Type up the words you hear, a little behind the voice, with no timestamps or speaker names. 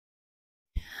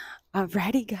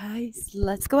Alrighty, guys,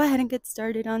 let's go ahead and get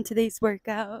started on today's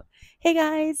workout. Hey,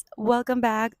 guys, welcome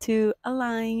back to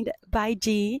Aligned by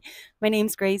G. My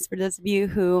name's Grace, for those of you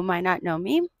who might not know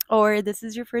me, or this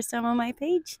is your first time on my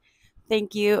page.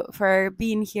 Thank you for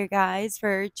being here, guys,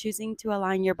 for choosing to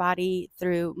align your body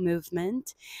through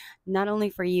movement. Not only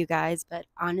for you guys, but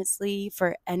honestly,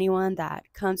 for anyone that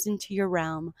comes into your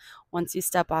realm once you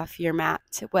step off your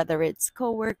mat, whether it's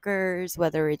coworkers,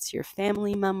 whether it's your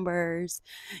family members,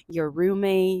 your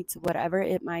roommates, whatever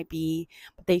it might be,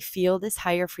 they feel this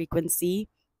higher frequency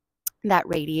that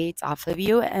radiates off of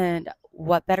you. And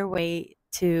what better way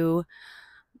to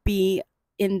be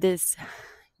in this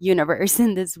universe,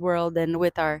 in this world, than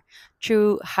with our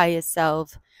true highest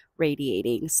self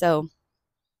radiating? So,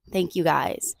 thank you,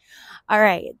 guys. All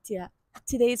right. Yeah.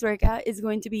 Today's workout is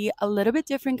going to be a little bit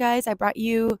different, guys. I brought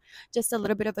you just a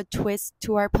little bit of a twist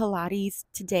to our Pilates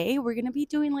today. We're going to be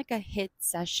doing like a HIIT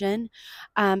session.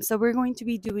 So we're going to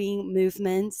be doing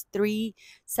movements, 3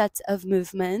 sets of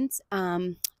movements,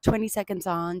 20 seconds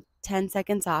on, 10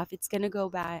 seconds off. It's going to go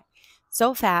by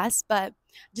so fast, but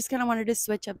just kind of wanted to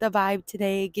switch up the vibe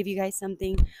today, give you guys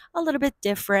something a little bit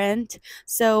different.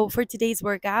 So for today's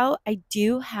workout, I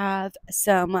do have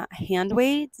some hand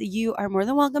weights. You are more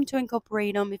than welcome to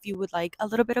incorporate them if you would like a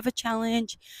little bit of a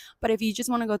challenge. But if you just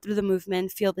want to go through the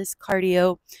movement, feel this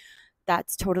cardio,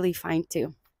 that's totally fine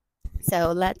too.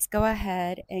 So let's go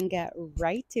ahead and get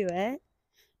right to it.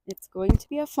 It's going to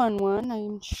be a fun one,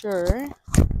 I'm sure.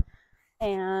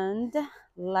 And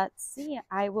let's see,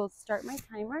 I will start my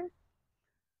timer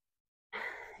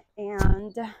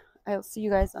and I'll see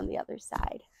you guys on the other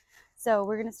side. So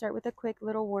we're going to start with a quick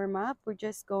little warm up. We're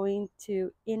just going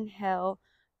to inhale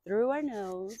through our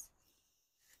nose,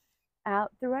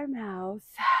 out through our mouth.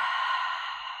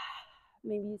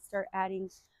 Maybe you start adding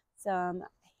some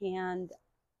hand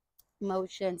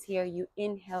motions here. You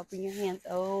inhale, bring your hands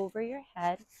over your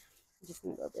head. I'm just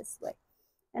going to go this way.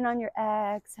 And on your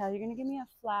exhale, you're going to give me a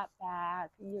flat back.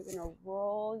 You're going to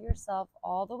roll yourself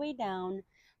all the way down.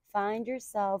 Find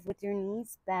yourself with your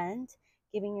knees bent,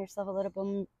 giving yourself a little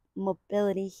bit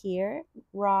mobility here,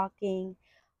 rocking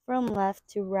from left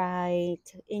to right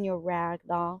in your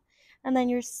ragdoll. And then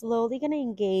you're slowly going to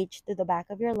engage through the back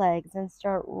of your legs and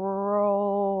start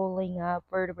rolling up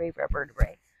vertebrae for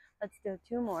vertebrae. Let's do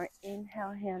 2 more.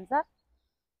 Inhale, hands up.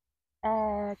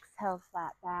 Exhale,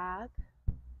 flat back.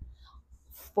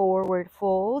 Forward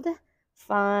fold.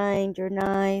 Find your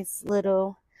nice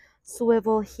little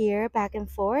swivel here, back and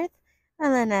forth.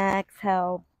 And then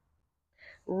exhale,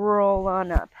 roll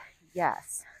on up.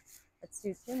 Yes. Let's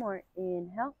do 2 more.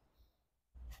 Inhale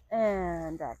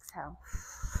and exhale.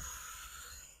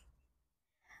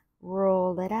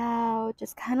 Roll it out,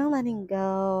 just kind of letting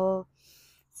go,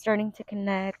 starting to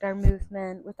connect our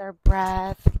movement with our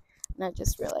breath. And I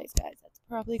just realized, guys, that's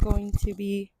probably going to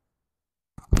be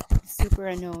super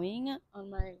annoying on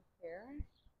my hair.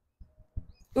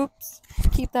 Oops.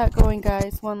 Keep that going,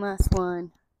 guys. One last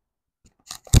one.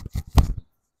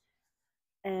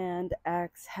 And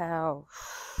exhale.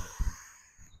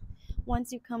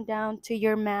 Once you come down to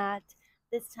your mat,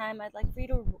 this time I'd like for you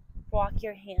to walk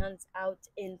your hands out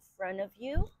in front of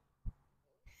you.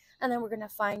 And then we're going to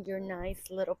find your nice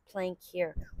little plank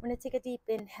here. We're going to take a deep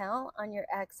inhale. On your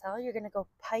exhale, you're going to go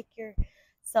pike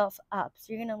yourself up.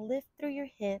 So you're going to lift through your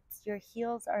hips. Your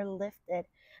heels are lifted.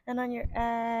 And on your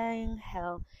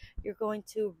inhale, you're going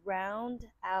to round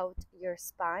out your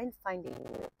spine, finding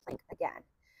your plank again.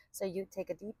 So you take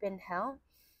a deep inhale.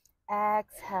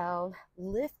 Exhale,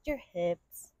 lift your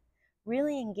hips.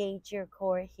 Really engage your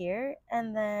core here.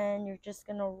 And then you're just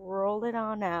going to roll it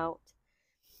on out.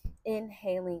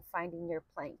 Inhaling, finding your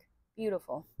plank.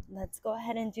 Beautiful. Let's go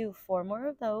ahead and do 4 more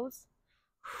of those.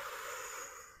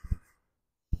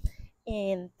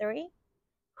 In 3.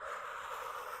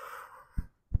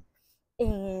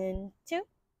 In 2.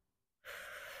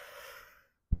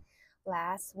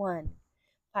 Last one.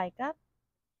 Pike up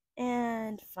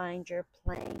and find your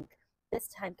plank. This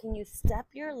time, can you step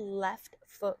your left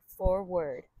foot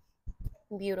forward?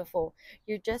 Beautiful.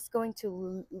 You're just going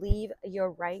to leave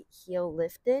your right heel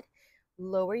lifted.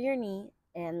 Lower your knee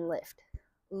and lift.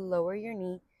 Lower your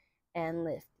knee and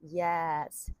lift.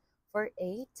 Yes. For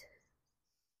 8,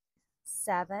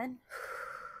 7,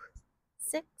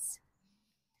 6.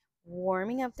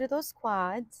 Warming up through those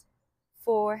quads.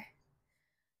 4,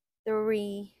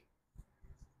 3,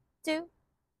 2,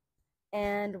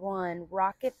 and 1.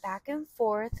 Rock it back and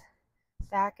forth.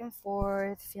 Back and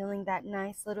forth, feeling that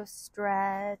nice little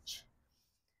stretch.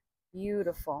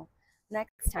 Beautiful.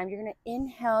 Next time, you're going to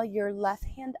inhale your left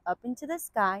hand up into the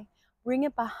sky, bring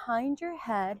it behind your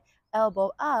head,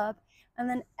 elbow up, And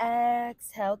then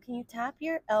exhale. Can you tap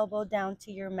your elbow down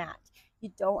to your mat? You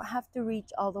don't have to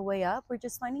reach all the way up. We're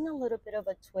just finding a little bit of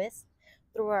a twist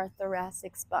through our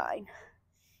thoracic spine.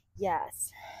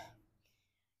 Yes,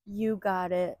 you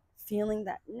got it. Feeling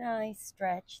that nice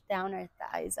stretch down our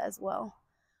thighs as well.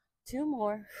 2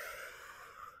 more.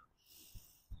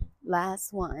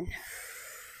 Last one.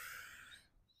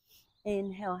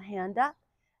 Inhale, hand up.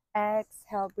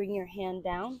 Exhale, bring your hand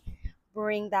down.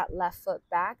 Bring that left foot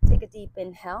back. Take a deep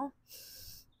inhale.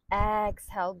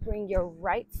 Exhale, bring your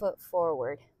right foot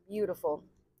forward. Beautiful.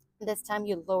 This time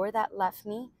you lower that left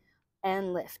knee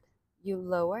and lift. You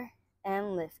lower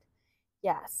and lift.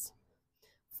 Yes.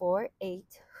 4, 8,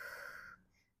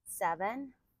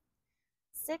 7,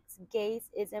 6. Gaze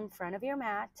is in front of your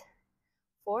mat.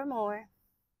 4 more.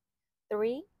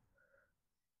 3,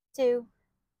 2,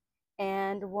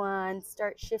 and 1.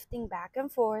 Start shifting back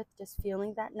and forth, just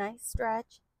feeling that nice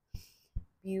stretch.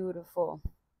 Beautiful.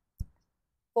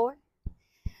 4,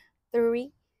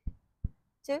 3,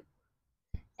 2,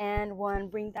 and 1.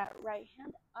 Bring that right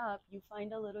hand up. You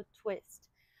find a little twist.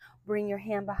 Bring your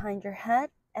hand behind your head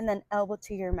and then elbow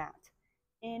to your mat.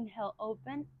 Inhale,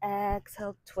 open.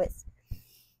 Exhale, twist.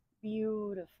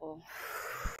 Beautiful.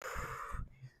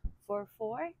 For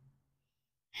 4,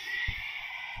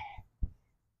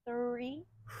 3,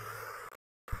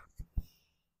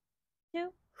 2.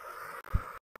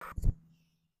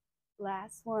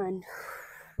 Last one.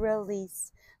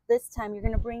 Release. This time you're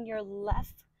going to bring your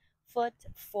left foot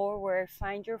forward.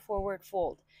 Find your forward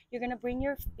fold. You're going to bring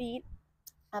your feet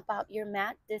about your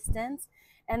mat distance,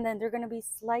 and then they're going to be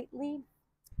slightly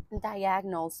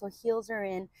diagonal. So heels are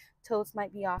in, toes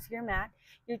might be off your mat.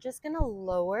 You're just going to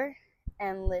lower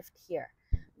and lift here.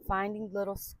 Finding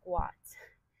little squats.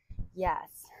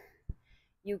 Yes,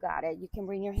 you got it. You can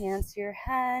bring your hands to your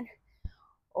head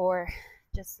or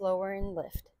just lower and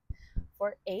lift.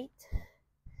 For 8,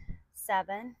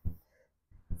 7,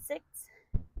 6,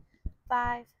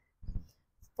 5,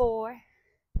 4,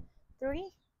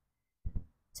 3,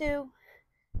 2,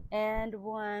 and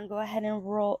 1. Go ahead and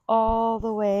roll all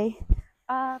the way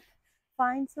up.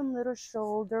 Find some little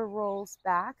shoulder rolls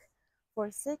back. For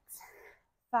 6,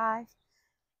 5,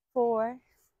 4,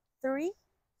 3,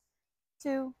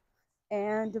 2,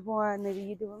 and 1. Maybe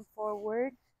you're doing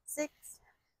forward. 6,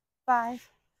 5,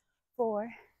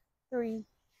 4, 3,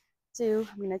 2.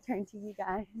 I'm going to turn to you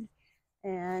guys.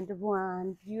 And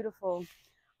 1. Beautiful.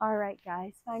 All right,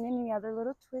 guys. Find any other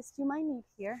little twist you might need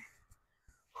here.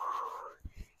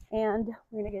 And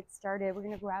we're going to get started. We're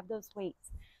going to grab those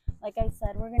weights. Like I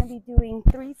said, we're going to be doing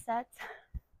 3 sets.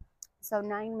 So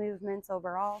 9 movements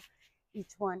overall.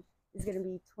 Each one is going to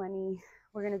be 20.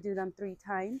 We're going to do them 3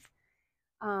 times.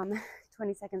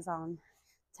 20 seconds on,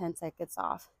 10 seconds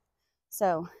off.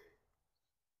 So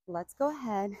let's go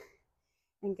ahead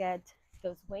and get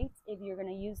those weights if you're going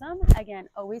to use them. Again,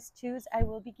 always choose. I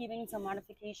will be giving some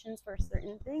modifications for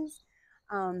certain things.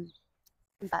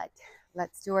 But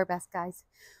let's do our best, guys.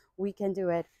 We can do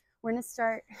it. We're going to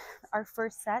start our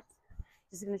first set.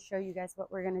 Just going to show you guys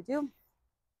what we're going to do.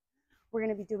 We're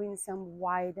going to be doing some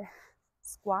wide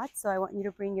squats. So I want you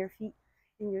to bring your feet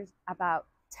in your about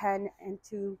 10 and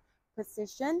 2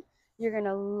 position. You're going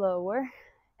to lower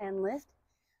and lift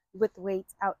with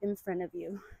weights out in front of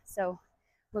you. So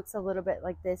looks a little bit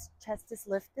like this. Chest is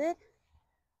lifted.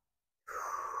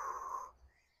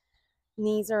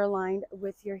 Knees are aligned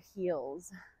with your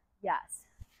heels. Yes.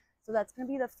 So that's going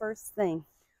to be the first thing.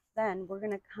 Then we're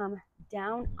going to come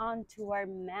down onto our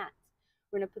mat.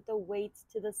 We're going to put the weights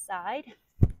to the side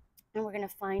and we're going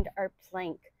to find our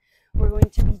plank. We're going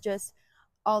to be just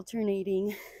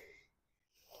alternating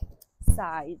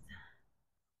sides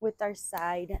with our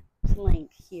side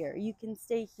plank here. You can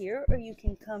stay here or you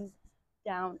can come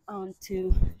down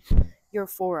onto your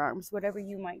forearms, whatever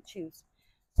you might choose.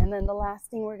 And then the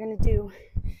last thing we're going to do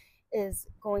is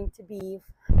going to be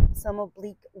some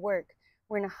oblique work.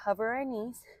 We're going to hover our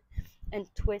knees and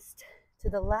twist to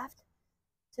the left,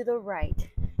 to the right.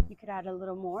 You could add a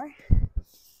little more,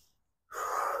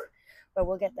 but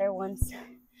we'll get there once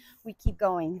we keep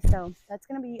going. So that's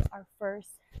going to be our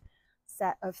first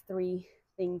set of 3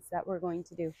 things that we're going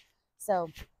to do. So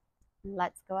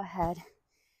let's go ahead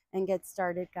and get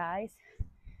started, guys.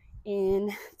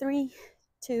 In 3,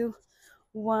 2,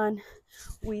 1,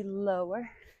 we lower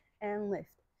and lift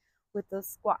with those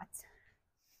squats.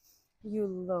 You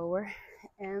lower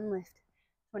and lift.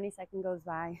 20 seconds goes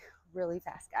by really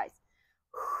fast, guys.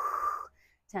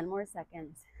 10 more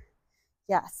seconds.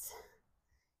 Yes.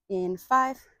 In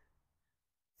 5,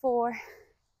 4,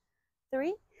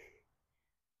 3,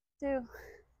 2,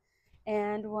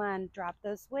 and 1. Drop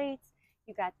those weights.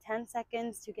 You got 10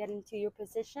 seconds to get into your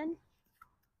position.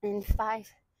 In 5,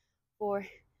 4,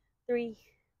 3,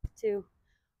 2,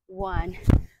 1.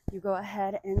 You go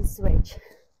ahead and switch.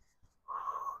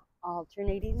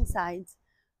 Alternating sides.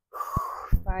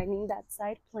 Finding that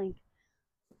side plank.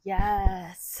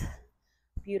 Yes.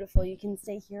 Beautiful. You can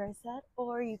stay here, I said,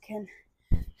 or you can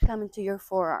come into your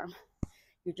forearm.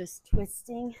 You're just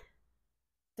twisting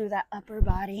through that upper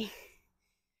body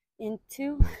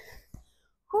into.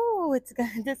 Whoo, it's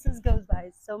good. This goes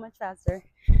by so much faster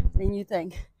than you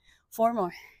think. 4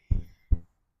 more.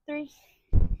 3,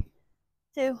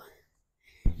 2,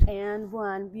 and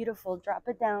 1. Beautiful. Drop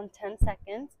it down 10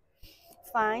 seconds.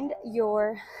 Find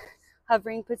your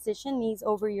hovering position, knees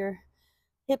over your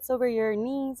hips, over your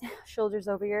knees, shoulders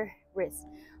over your wrists.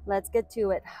 Let's get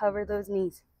to it. Hover those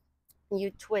knees.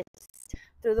 You twist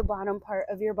through the bottom part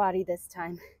of your body this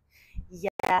time.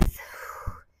 Yes.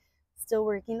 Still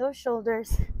working those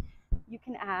shoulders. You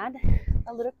can add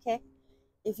a little kick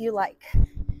if you like.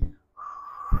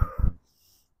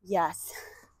 Yes.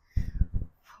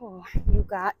 Oh, you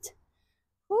got.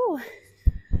 Ooh.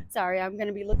 Sorry, I'm going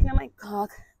to be looking at my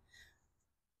clock.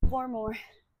 4 more.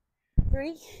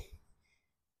 3,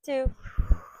 2,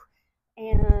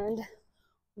 and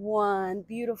 1.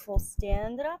 Beautiful.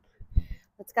 Stand it up.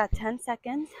 Let's got 10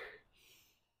 seconds.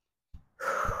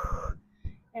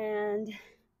 And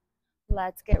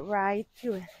let's get right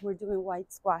to it. We're doing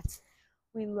wide squats.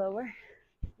 We lower,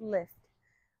 lift,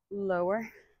 lower,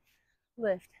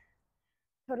 lift.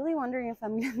 Totally wondering if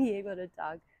I'm going to be able to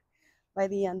talk by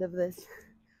the end of this.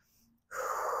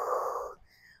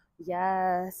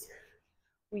 Yes,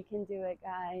 we can do it,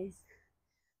 guys.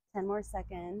 10 more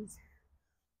seconds.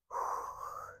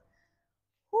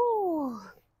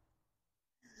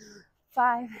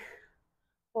 5,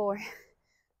 4,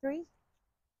 3,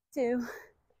 2,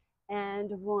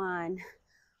 and 1.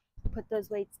 Put those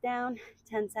weights down.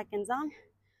 10 seconds on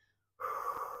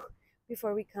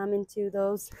before we come into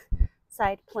those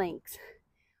side planks.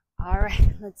 All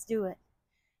right, let's do it.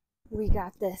 We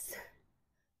got this.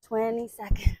 20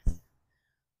 seconds.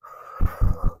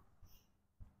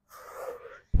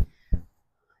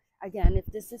 Again, if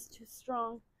this is too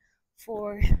strong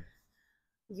for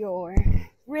your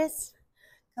wrists,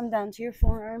 come down to your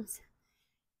forearms.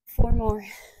 4 more.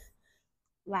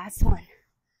 Last one.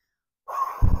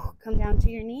 Come down to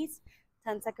your knees.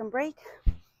 10-second break.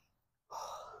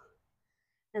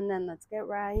 And then let's get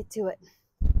right to it.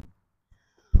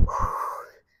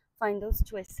 Find those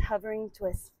twists, hovering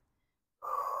twists.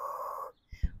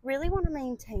 Really want to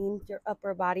maintain your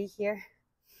upper body here.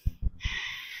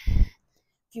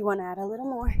 If you want to add a little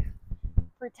more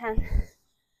for 10,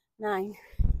 9,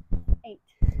 8,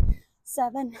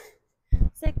 7,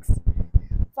 6,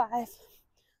 5,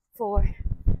 4,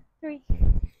 3,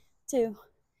 2,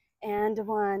 and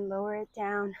 1. Lower it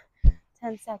down.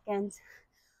 10 seconds.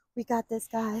 We got this,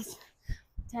 guys.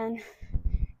 10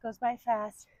 goes by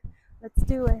fast. Let's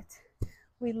do it.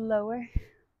 We lower,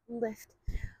 lift.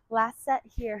 Last set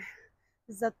here.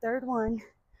 This is the third one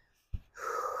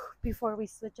before we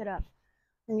switch it up.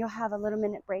 And you'll have a little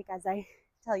minute break as I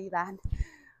tell you that.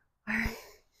 All right.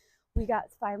 We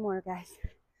got 5 more, guys.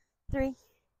 3,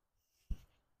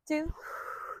 2,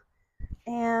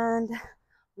 and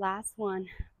last one.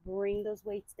 Bring those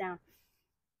weights down.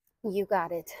 You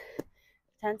got it.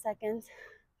 10 seconds.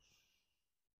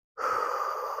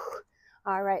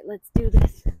 All right, let's do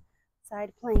this.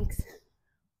 Side planks.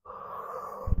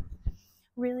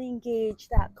 Really engage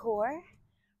that core.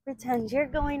 Pretend you're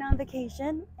going on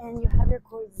vacation and you have your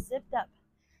core zipped up.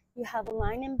 You have a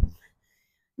line,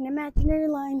 an imaginary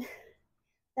line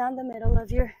down the middle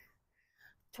of your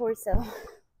torso.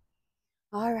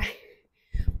 All right,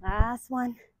 last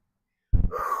one.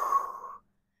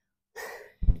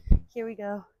 Here we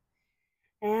go.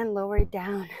 And lower it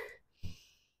down.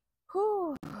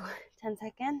 10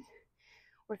 seconds.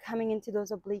 We're coming into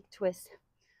those oblique twists.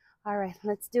 All right,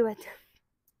 let's do it.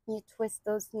 You twist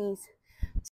those knees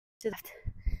to the left,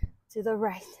 to the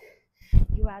right.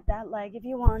 You add that leg if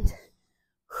you want.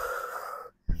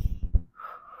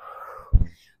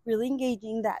 Really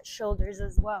engaging that shoulders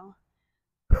as well.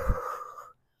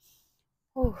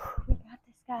 Oh, we got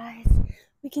this, guys.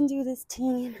 We can do this,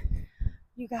 team.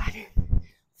 You got it.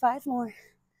 5 more.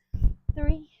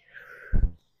 3,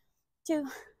 2,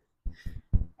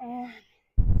 and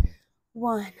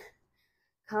 1.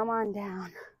 Come on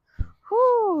down.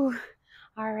 Whew.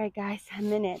 All right, guys, a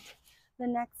minute. The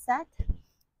next set,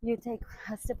 you take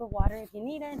a sip of water if you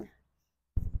need it.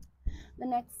 The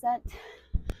next set,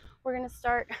 we're going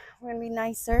to be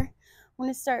nicer. We're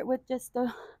going to start with just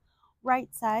the right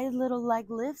side, little leg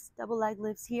lifts, double leg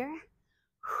lifts here.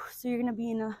 So you're gonna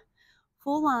be in a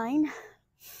full line.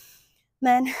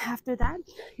 Then after that,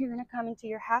 you're gonna come into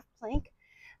your half plank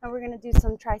and we're gonna do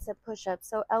some tricep push-ups.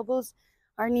 So elbows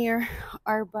are near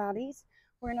our bodies.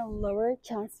 We're gonna lower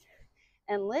chest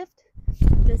and lift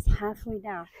just halfway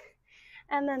down.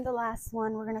 And then the last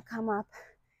one, we're gonna come up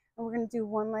and we're gonna do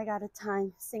one leg at a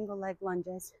time, single leg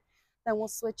lunges. Then we'll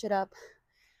switch it up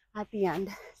at the end.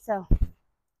 So,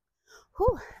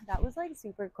 whew, that was like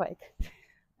super quick.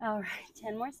 All right,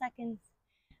 10 more seconds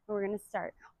and we're gonna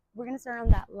start. We're gonna start on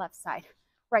that left side,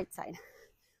 right side.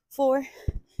 4,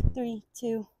 3,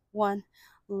 2, 1,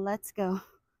 let's go.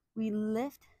 We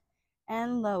lift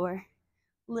and lower,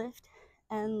 lift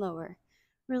and lower.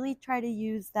 Really try to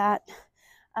use that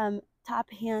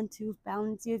top hand to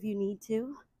balance you if you need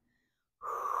to.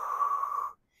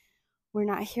 We're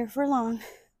not here for long.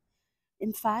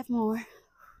 In 5 more.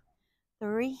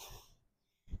 3,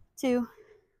 2,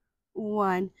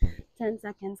 1. 10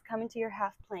 seconds. Come into your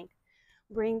half plank.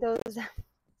 Bring those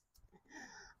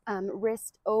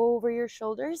wrists over your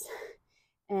shoulders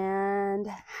and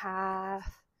half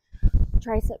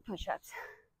tricep push-ups.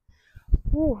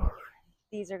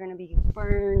 These are going to be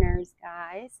burners,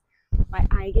 guys. My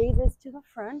eye gaze is to the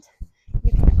front.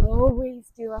 You can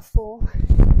always do a full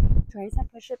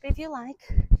tricep push-up if you like.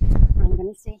 I'm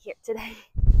going to stay here today.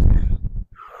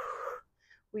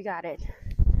 We got it.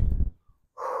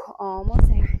 Almost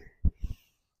there.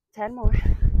 10 more.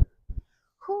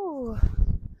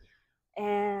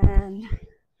 And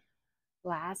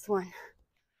last one.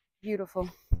 Beautiful.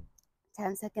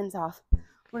 10 seconds off.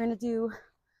 We're going to do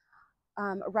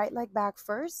right leg back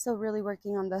first. So really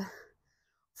working on the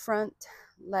front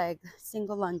leg,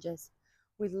 single lunges.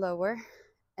 We lower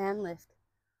and lift,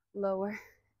 lower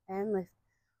and lift.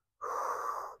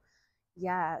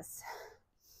 Yes.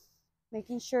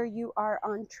 Making sure you are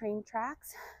on train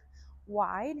tracks,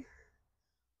 wide,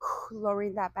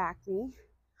 lowering that back knee.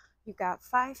 You got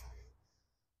 5,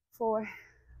 4,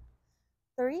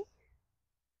 3,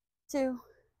 2,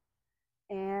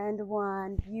 and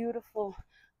 1. Beautiful.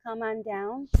 Come on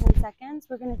down, 10 seconds.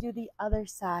 We're gonna do the other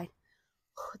side.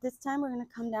 This time we're gonna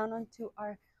come down onto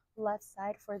our left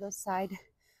side for those side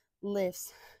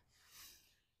lifts.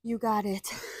 You got it.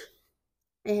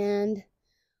 And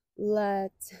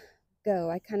let's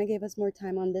go. I kind of gave us more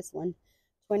time on this one.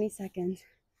 20 seconds.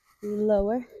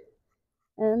 Lower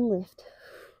and lift.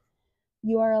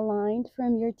 You are aligned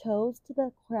from your toes to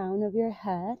the crown of your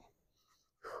head.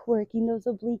 Working those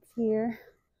obliques here.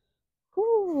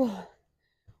 Whew.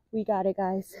 We got it,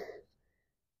 guys.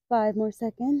 5 more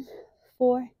seconds.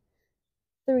 4,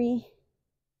 3,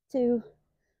 2,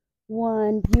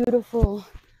 1. Beautiful.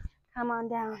 Come on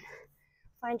down.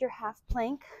 Find your half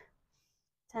plank.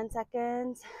 10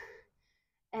 seconds.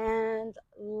 And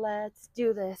let's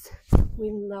do this. We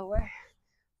lower,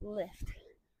 lift,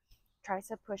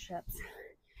 tricep push-ups.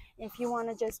 If you want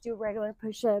to just do regular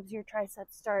push-ups, your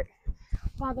triceps start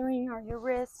bothering or your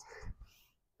wrists,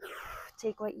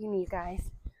 take what you need,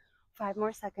 guys. 5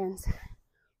 more seconds.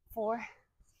 4,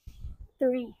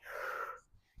 3,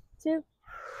 2,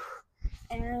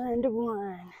 and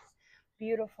 1.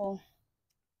 Beautiful.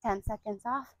 10 seconds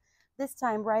off. This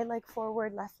time, right leg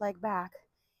forward, left leg back.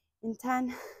 In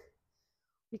 10,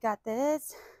 we got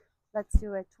this. Let's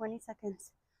do it. 20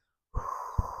 seconds.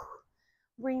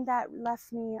 Bring that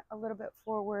left knee a little bit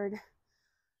forward.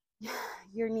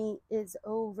 Your knee is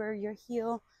over your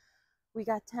heel. We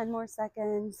got 10 more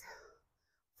seconds.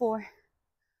 4,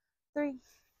 3.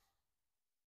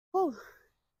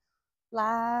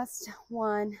 Last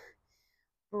one.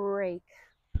 Break.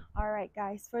 All right,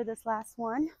 guys, for this last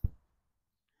one,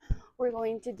 we're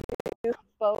going to do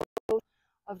both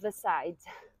of the sides.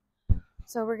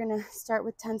 So we're going to start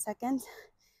with 10 seconds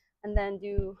and then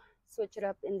switch it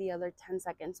up in the other 10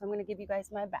 seconds. So I'm going to give you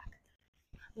guys my back.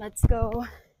 Let's go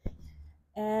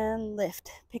and lift.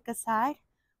 Pick a side.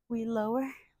 We lower,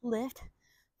 lift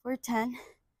for 10,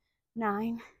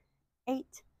 9, 8,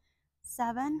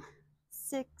 7,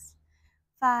 6,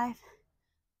 5,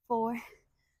 4,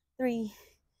 3,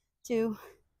 2,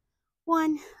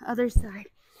 1. Other side.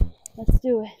 Let's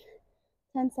do it.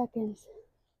 10 seconds.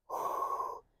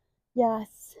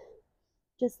 Yes.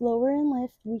 Just lower and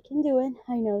lift. We can do it.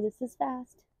 I know this is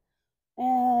fast.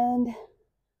 And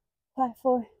 5,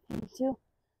 4, 3, 2,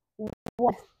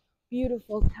 1.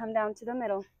 Beautiful. Come down to the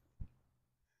middle.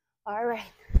 All right.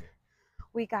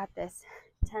 We got this.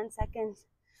 10 seconds.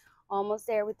 Almost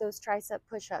there with those tricep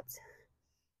push-ups.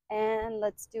 And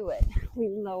let's do it. We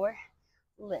lower,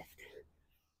 lift.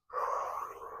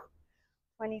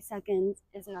 20 seconds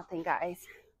is nothing, guys.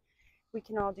 We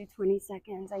can all do 20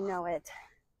 seconds. I know it.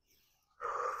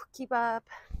 Keep up.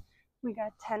 We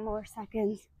got 10 more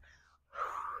seconds.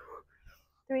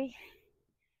 3,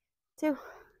 2,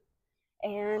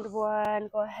 and 1.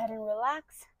 Go ahead and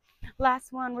relax.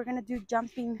 Last one, we're gonna do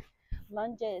jumping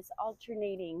lunges,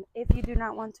 alternating. If you do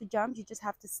not want to jump, you just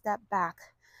have to step back.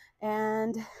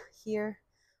 And here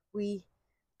we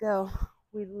go.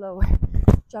 We lower,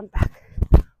 jump back.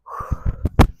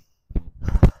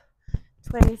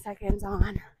 20 seconds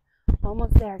on.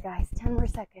 Almost there, guys. 10 more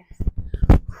seconds.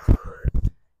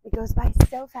 It goes by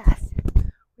so fast.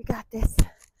 We got this.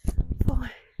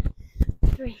 4,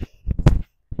 3,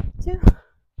 2,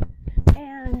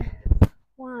 and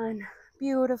 1.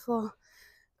 Beautiful.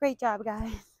 Great job,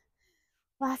 guys.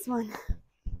 Last one.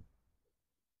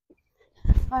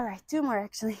 All right, 2 more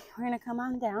actually. We're gonna come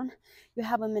on down. You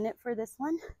have a minute for this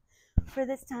one. For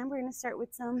this time, we're gonna start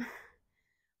with some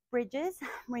bridges,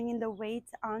 bringing the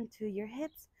weights onto your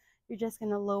hips. You're just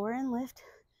gonna lower and lift,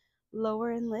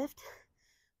 lower and lift.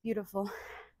 Beautiful.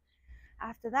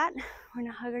 After that, we're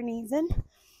gonna hug our knees in.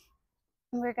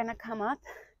 And we're gonna come up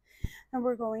and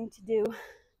we're going to do,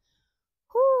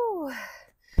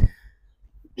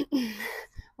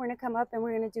 we're gonna come up and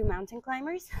we're gonna do mountain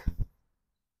climbers.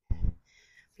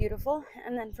 Beautiful.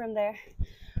 And then from there,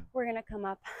 we're gonna come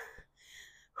up.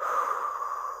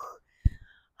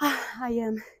 I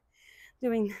am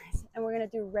doing this, and we're gonna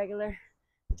do regular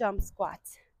jump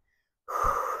squats.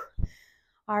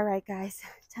 All right, guys,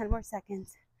 10 more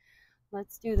seconds.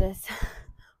 Let's do this.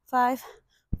 5,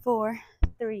 4,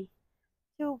 3,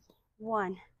 2,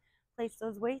 1. Place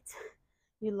those weights.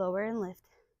 You lower and lift.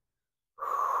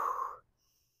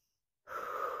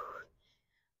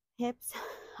 Hips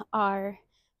are,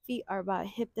 feet are about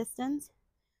hip distance.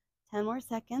 10 more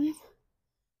seconds.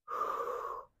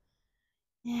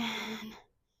 And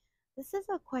this is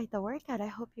quite the workout. I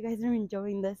hope you guys are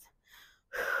enjoying this.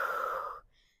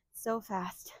 So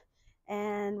fast.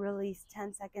 And release.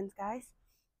 10 seconds, guys.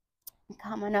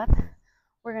 Coming up,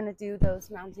 we're gonna do those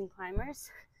mountain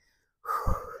climbers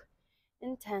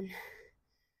in 10,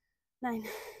 9,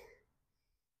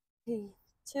 3,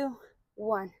 2,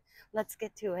 1. Let's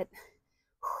get to it.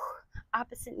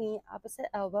 Opposite knee, opposite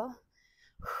elbow.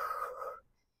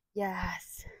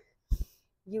 Yes,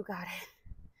 you got it.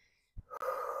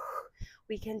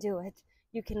 We can do it.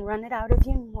 You can run it out if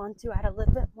you want to add a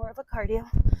little bit more of a cardio.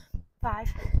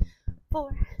 5,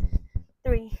 4,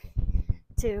 3,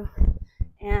 2,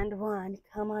 and 1.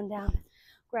 Come on down.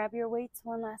 Grab your weights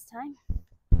one last time.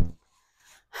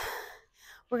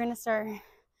 We're gonna start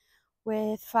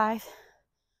with 5,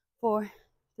 4,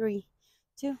 3,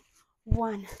 2,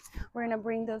 1. We're gonna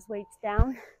bring those weights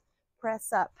down,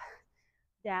 press up,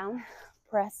 down,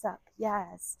 press up.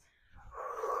 Yes.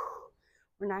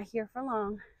 We're not here for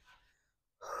long.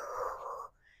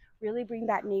 Really bring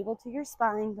that navel to your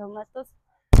spine. Don't let those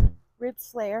ribs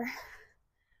flare.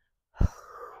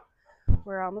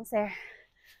 We're almost there.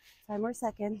 5 more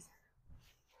seconds.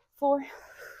 4,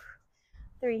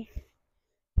 3,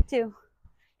 2,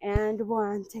 and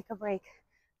 1. Take a break.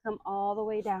 Come all the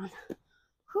way down.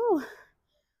 Whew.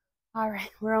 All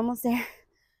right, we're almost there.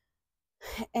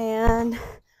 And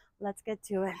let's get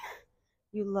to it.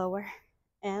 You lower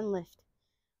and lift.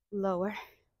 Lower,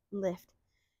 lift.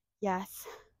 Yes.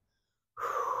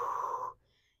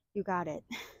 You got it.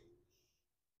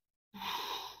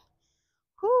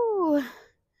 Whew.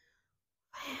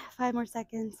 5 more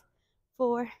seconds.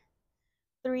 4,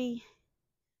 3,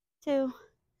 2,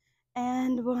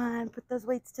 and 1. Put those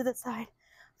weights to the side.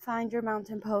 Find your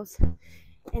mountain pose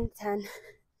in 10,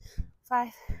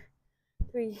 5,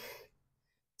 3,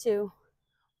 2,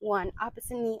 1.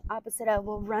 Opposite knee, opposite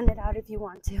elbow. Run it out if you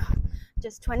want to.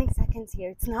 Just 20 seconds here.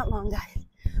 It's not long, guys.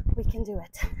 We can do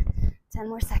it. 10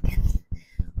 more seconds.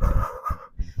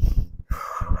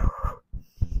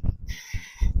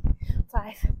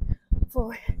 5,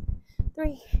 4,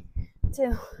 3,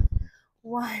 2,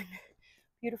 1.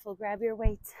 Beautiful. Grab your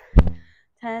weights.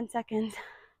 10 seconds.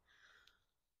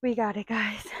 We got it,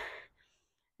 guys.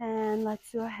 And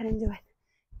let's go ahead and do it.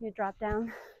 You drop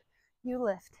down. You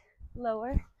lift.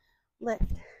 Lower.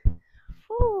 Lift.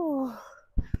 Ooh.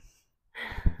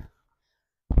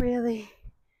 Really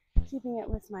keeping it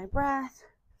with my breath.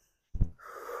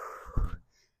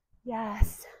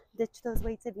 Yes. Ditch those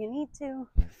weights if you need to.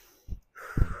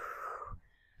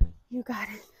 You got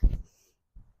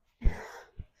it.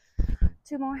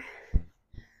 2 more.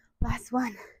 Last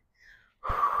one.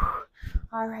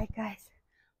 All right, guys.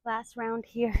 Last round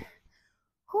here.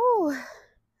 Whew.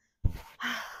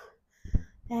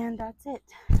 And that's it.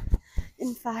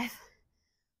 In 5,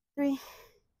 3,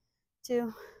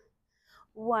 2,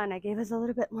 1. I gave us a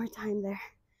little bit more time there.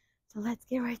 So let's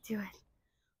get right to it.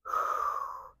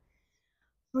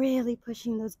 Really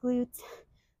pushing those glutes,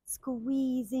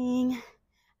 squeezing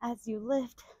as you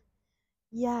lift.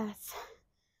 Yes.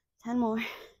 10 more.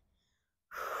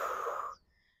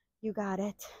 You got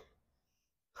it.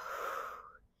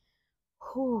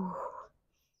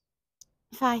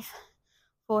 5,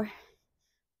 4,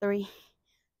 3,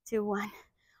 2, 1.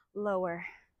 Lower.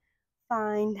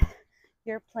 Find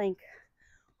your plank.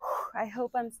 I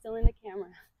hope I'm still in the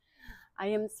camera. I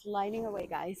am sliding away,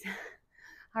 guys.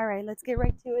 All right, let's get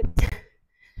right to it.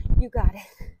 You got it.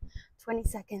 20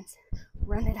 seconds.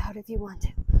 Run it out if you want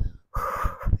to.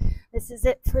 This is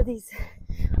it for these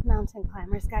mountain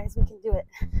climbers, guys. We can do it.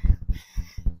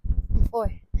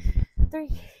 4, 3,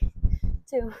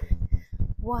 2,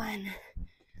 1.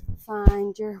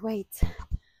 Find your weight.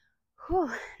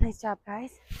 Whew. Nice job,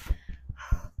 guys.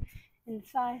 In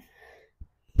 5,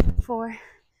 4,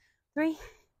 3,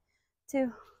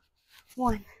 2,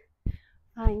 1.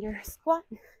 Find your squat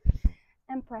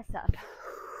and press up.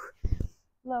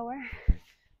 Lower,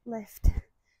 lift.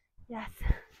 Yes.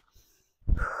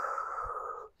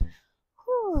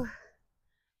 Whew.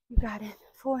 You got it.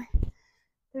 4,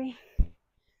 3,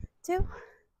 2,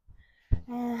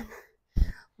 and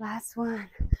last one.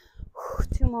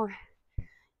 2 more.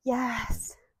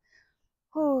 Yes.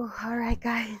 Whew. All right,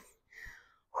 guys.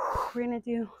 We're gonna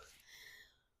do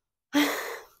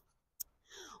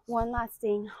one last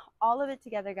thing, all of it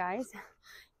together, guys.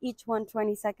 Each one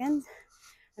 20 seconds,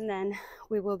 and then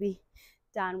we will be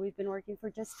done. We've been working for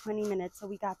just 20 minutes, so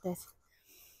we got this.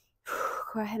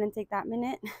 Go ahead and take that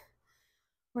minute.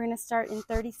 We're gonna start in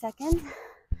 30 seconds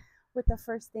with the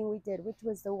first thing we did, which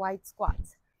was the wide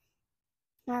squats.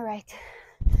 All right,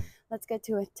 let's get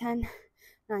to it. 10,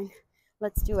 9,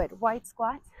 let's do it. Wide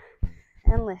squats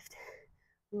and lift,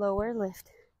 lower,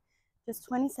 lift. Just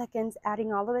 20 seconds,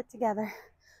 adding all of it together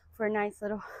for a nice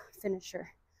little finisher.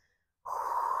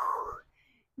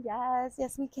 Yes,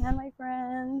 yes we can, my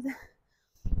friends.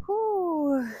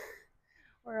 Whew.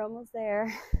 We're almost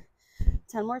there.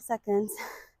 10 more seconds.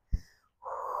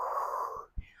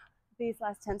 These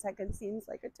last 10 seconds seems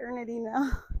like eternity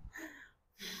now.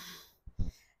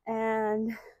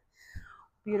 And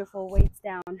beautiful, weights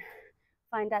down.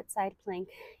 Find that side plank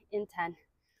in 10.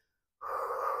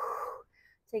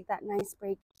 Take that nice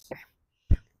break here.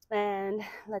 And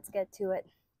let's get to it.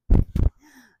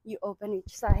 You open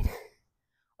each side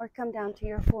or come down to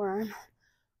your forearm.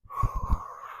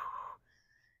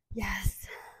 Yes.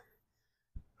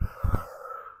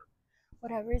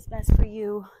 Whatever is best for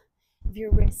you. If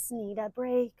your wrists need a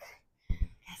break, like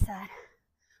I said,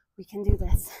 we can do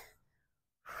this.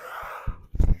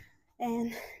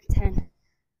 And 10.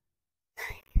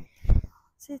 9.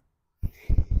 Sit.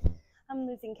 I'm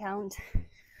losing count.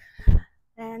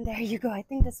 And there you go. I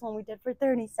think this one we did for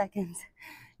 30 seconds.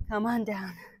 Come on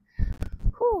down.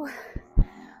 Whew.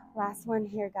 Last one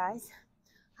here, guys.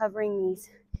 Hovering knees.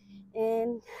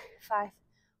 In 5,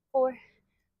 4,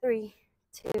 3,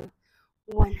 2,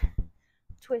 1.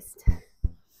 Twist.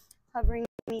 Hovering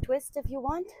knee twist if you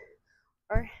want.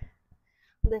 Or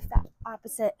lift that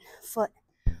opposite foot.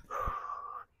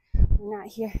 Not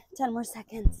here. 10 more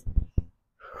seconds.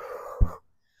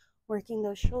 Working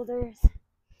those shoulders.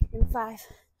 In 5,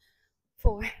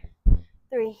 4,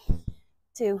 3,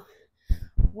 2,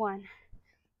 1.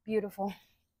 Beautiful.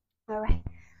 All right.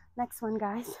 Next one,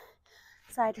 guys.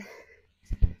 Side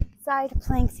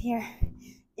planks here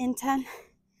in 10.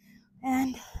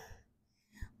 And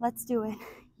let's do it.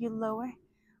 You lower,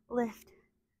 lift,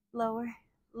 lower,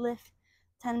 lift.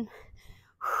 10.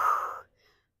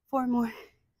 4 more.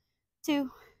 2,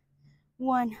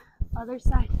 1. Other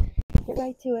side. Get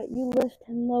right to it. You lift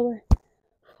and lower.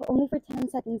 Only for 10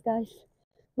 seconds, guys.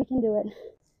 We can do it.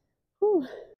 Whew.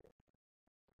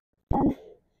 And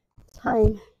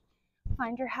time.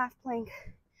 Find your half plank.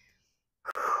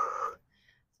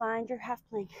 Find your half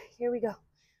plank. Here we go.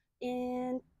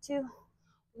 In 2,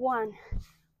 1.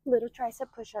 Little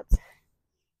tricep push-ups.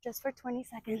 Just for 20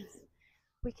 seconds.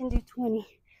 We can do 20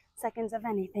 seconds of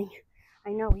anything.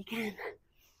 I know we can.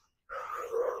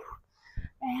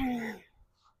 And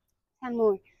 10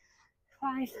 more.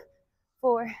 5,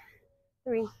 4,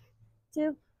 3,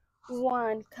 2,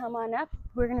 1. Come on up.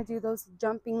 We're going to do those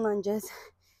jumping lunges.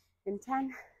 In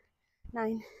 10,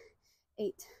 9,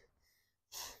 8,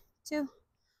 2,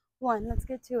 1. Let's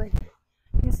get to it.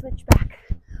 You switch back.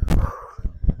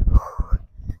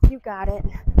 You got it.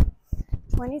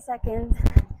 20 seconds.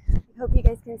 I hope you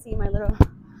guys can see my little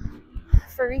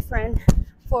furry friend.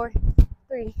 4,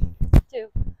 3, 2,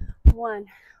 1.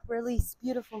 Release.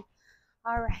 Beautiful.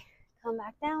 All right. Come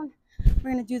back down.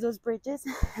 We're going to do those bridges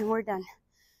and we're done.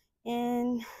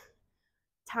 In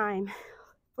time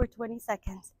for 20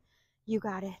 seconds. You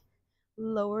got it.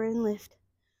 Lower and lift.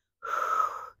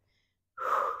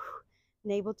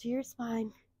 Navel to your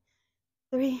spine.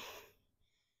 3,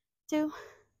 2,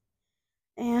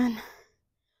 and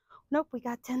nope, we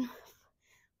got 10.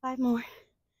 5 more.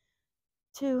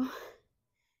 2,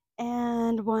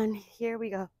 and 1. Here we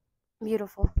go.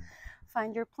 Beautiful.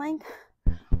 Find your plank.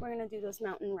 We're gonna do those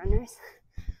mountain runners.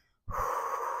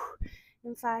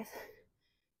 In 5,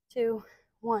 2,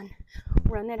 1.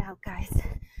 Run it out, guys.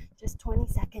 Just 20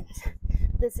 seconds.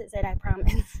 This is it, I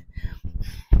promise.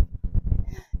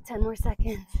 10 more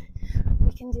seconds.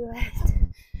 We can do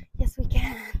it. Yes, we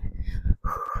can.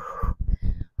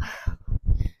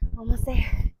 Almost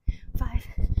there. 5,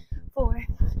 4,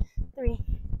 3,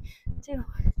 2,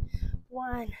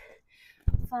 1.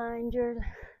 Find your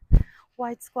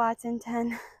wide squats in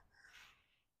 10.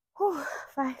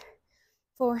 5,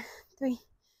 4, 3,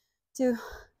 2,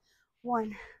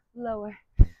 1. Lower,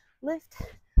 lift,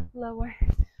 lower,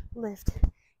 lift.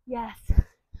 Yes,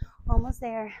 almost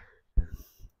there.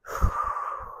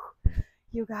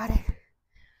 You got it.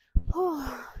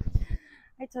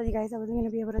 I told you guys I wasn't going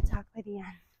to be able to talk by the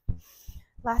end.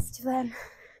 Last 10.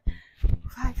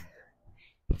 5,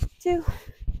 2,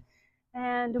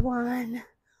 and 1.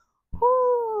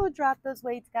 Drop those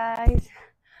weights, guys.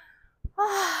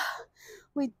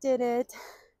 We did it.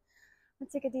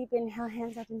 Let's take a deep inhale,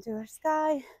 hands up into the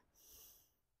sky.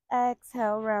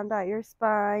 Exhale, round out your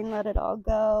spine, let it all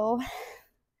go.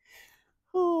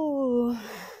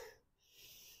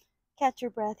 Catch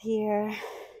your breath here.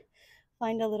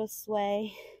 Find a little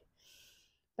sway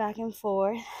back and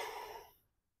forth.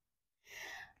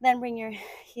 Then bring your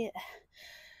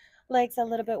legs a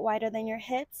little bit wider than your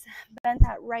hips. Bend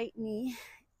that right knee.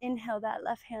 Inhale that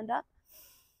left hand up.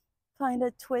 Find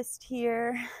a twist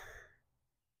here.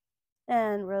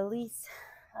 And release.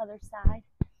 Other side.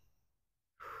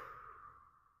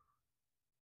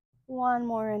 One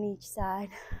more on each side.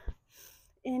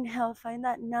 Inhale, find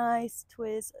that nice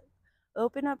twist.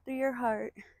 Open up through your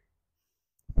heart.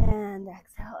 And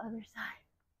exhale, other side.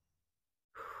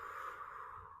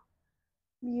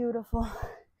 Beautiful.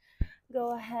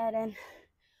 Go ahead and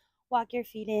walk your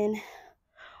feet in.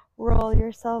 Roll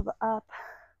yourself up.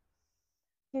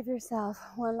 Give yourself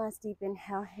one last deep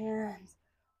inhale. Hands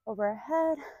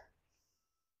overhead.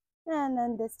 And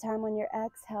then this time on your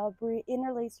exhale, breathe,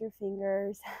 interlace your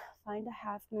fingers. Find a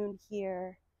half moon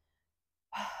here.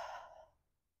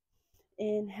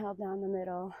 Inhale down the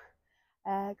middle.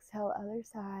 Exhale, other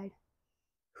side.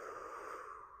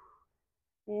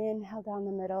 Inhale down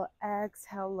the middle.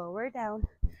 Exhale, lower down.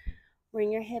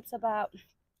 Bring your hips about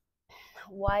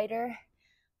wider.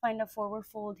 Find a forward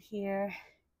fold here.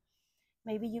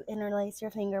 Maybe you interlace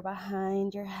your finger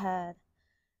behind your head.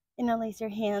 Interlace your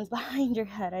hands behind your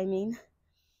head, I mean.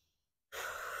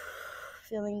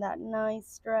 Feeling that nice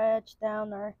stretch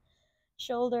down our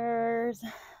shoulders,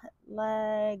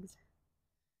 legs.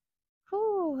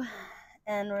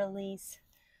 And release.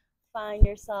 Find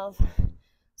yourself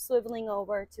swiveling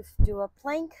over to do a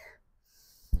plank.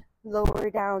 Lower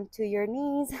down to your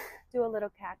knees. Do a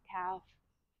little cat-cow.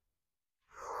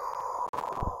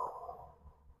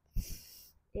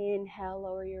 Inhale,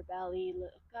 lower your belly,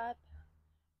 look up.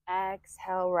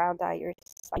 Exhale, round out your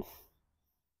spine.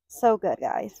 So good,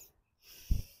 guys.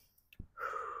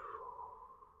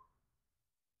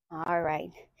 All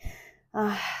right.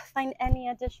 Find any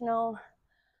additional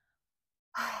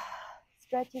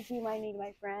stretches you might need,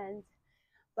 my friends.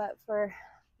 But for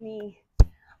me,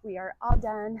 we are all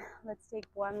done. Let's take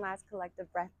one last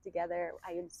collective breath together.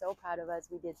 I am so proud of us.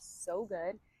 We did so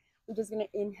good. We're just going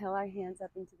to inhale our hands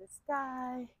up into the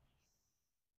sky.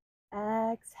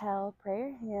 Exhale,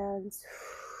 prayer hands.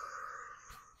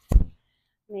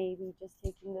 Maybe just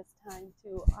taking this time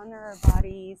to honor our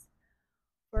bodies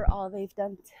for all they've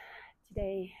done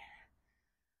today.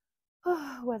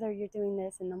 Whether you're doing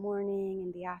this in the morning,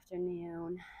 in the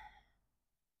afternoon,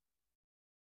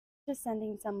 just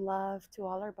sending some love to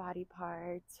all our body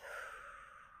parts.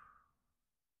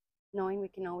 Knowing we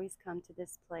can always come to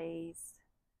this place,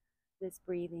 this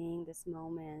breathing, this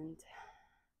moment,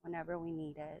 whenever we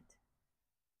need it.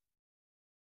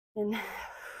 And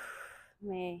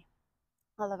may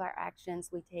all of our actions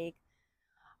we take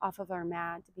off of our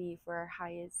mat be for our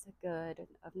highest good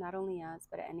of not only us,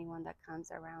 but anyone that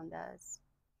comes around us.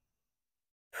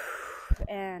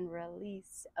 And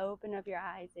release. Open up your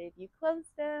eyes if you close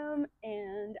them.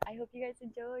 And I hope you guys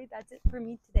enjoyed. That's it for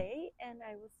me today. And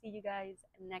I will see you guys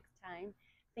next time.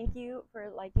 Thank you for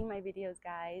liking my videos,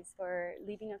 guys, for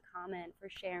leaving a comment, for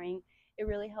sharing. It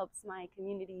really helps my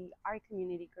community, our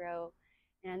community grow.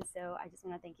 And so I just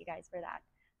want to thank you guys for that.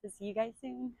 So see you guys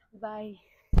soon. Bye.